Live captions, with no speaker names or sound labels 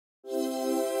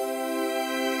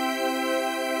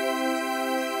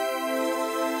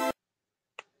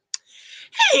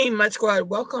Hey, Mud Squad,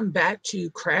 welcome back to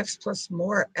Crafts Plus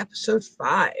More, Episode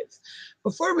 5.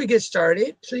 Before we get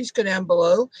started, please go down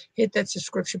below, hit that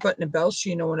subscription button and bell so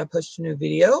you know when I post a new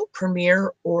video,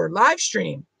 premiere, or live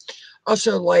stream.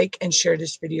 Also, like and share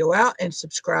this video out and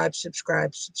subscribe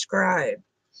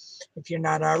if you're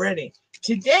not already.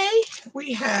 Today,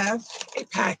 we have a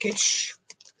package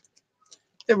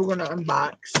that we're going to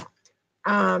unbox.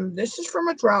 This is from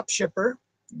a drop shipper.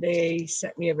 They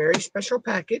sent me a very special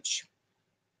package.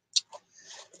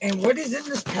 And what is in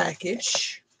this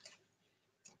package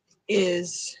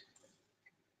is,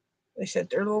 they sent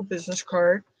their little business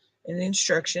card and the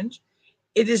instructions.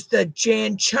 It is the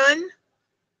Janchun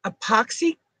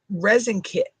epoxy resin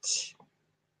kit.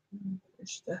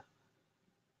 There's the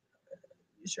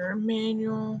user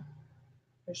manual.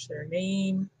 There's their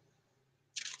name.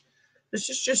 This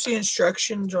is just the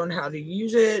instructions on how to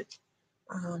use it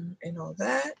and all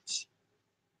that.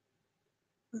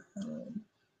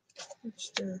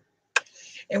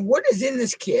 And what is in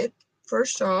this kit?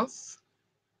 First off,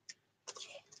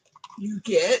 you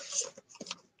get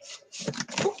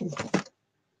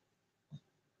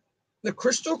the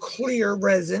crystal clear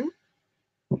resin.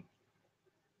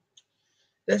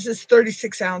 This is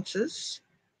 36 ounces.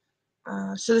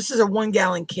 So this is a 1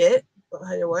 gallon kit,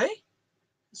 by the way.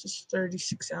 This is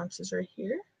 36 ounces right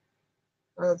here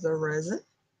of the resin.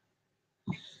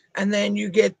 And then you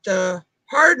get the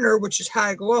hardener, which is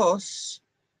high gloss,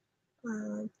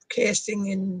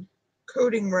 casting and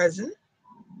coating resin,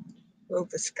 low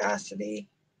viscosity.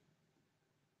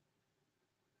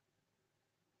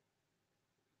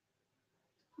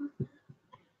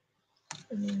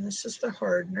 And then this is the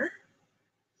hardener.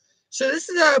 So this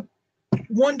is a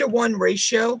 1-to-1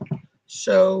 ratio.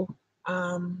 So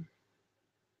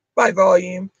by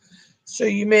volume. So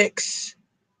you mix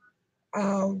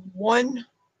 1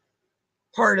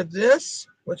 part of this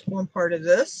with 1 part of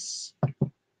this,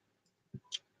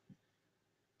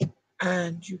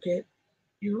 and you get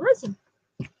your resin.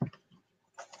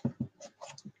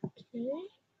 Okay.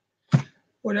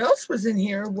 What else was in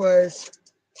here was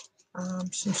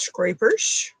some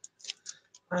scrapers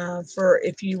for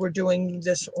if you were doing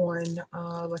this on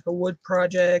like a wood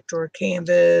project or a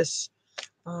canvas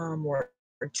or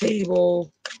a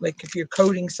table, like if you're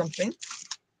coating something.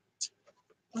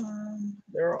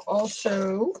 There are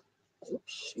also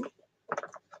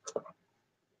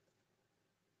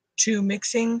 2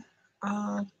 mixing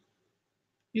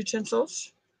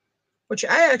utensils, which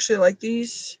I actually like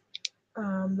these.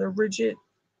 They're rigid,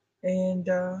 and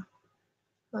I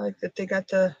like that they got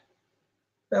the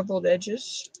beveled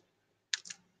edges.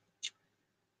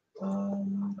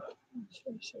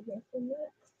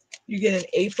 You get an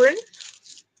apron.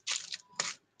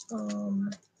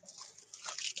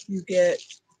 You get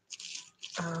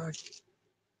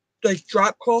like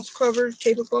drop cloth covers,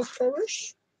 tablecloth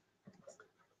covers.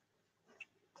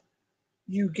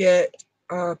 You get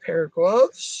a pair of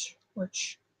gloves,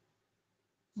 which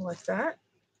I like that.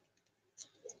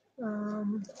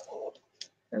 And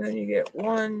then you get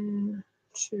 1,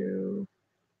 2,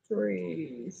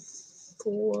 3,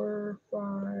 4,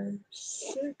 5,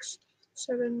 6,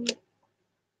 7,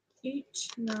 8,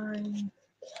 9.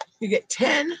 You get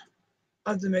 10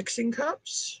 of the mixing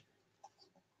cups,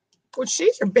 which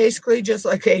these are basically just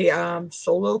like a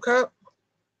solo cup.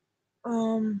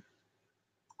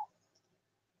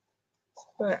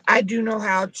 But I do know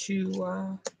how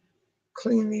to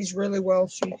clean these really well,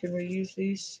 so you can reuse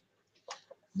these.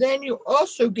 Then you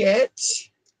also get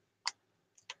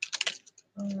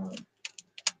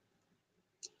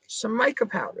some mica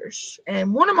powders,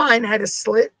 and one of mine had a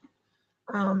slit.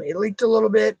 It leaked a little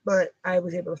bit, but I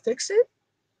was able to fix it.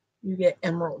 You get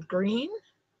emerald green.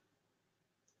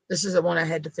 This is the one I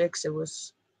had to fix. It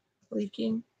was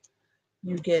leaking.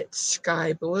 You get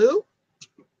sky blue.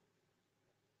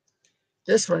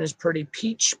 This one is pretty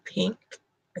peach pink.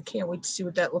 I can't wait to see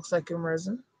what that looks like in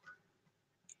resin.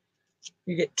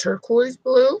 You get turquoise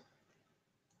blue.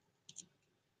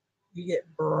 You get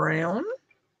brown,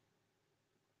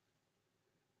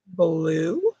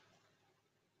 blue.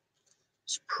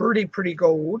 It's pretty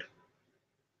gold.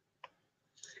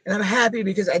 And I'm happy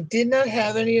because I did not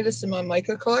have any of this in my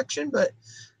mica collection, but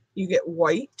you get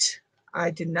white. I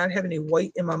did not have any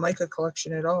white in my mica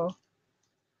collection at all.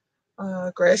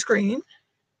 Grass green.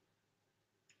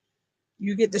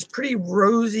 You get this pretty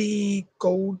rosy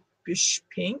goldish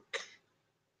pink,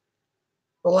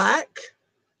 black,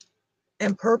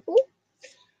 and purple.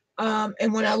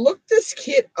 And when I looked this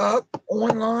kit up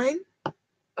online,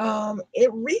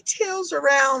 it retails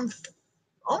around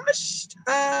almost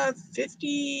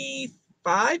 $55,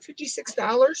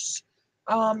 $56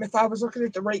 if I was looking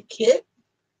at the right kit.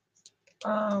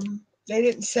 They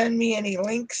didn't send me any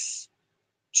links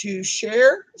to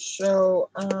share, so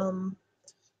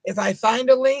if I find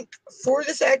a link for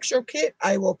this actual kit,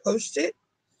 I will post it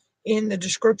in the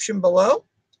description below.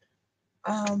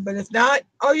 But if not,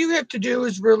 all you have to do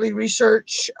is really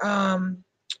research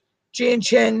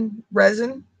Chen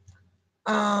resin,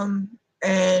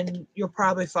 and you'll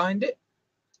probably find it.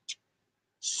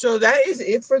 So that is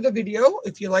it for the video.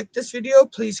 If you like this video,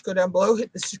 please go down below,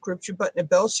 hit the subscription button and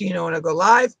bell so you know when I go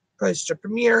live, post a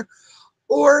premiere,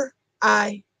 or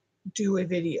I do a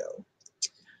video.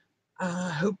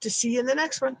 Hope to see you in the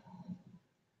next one.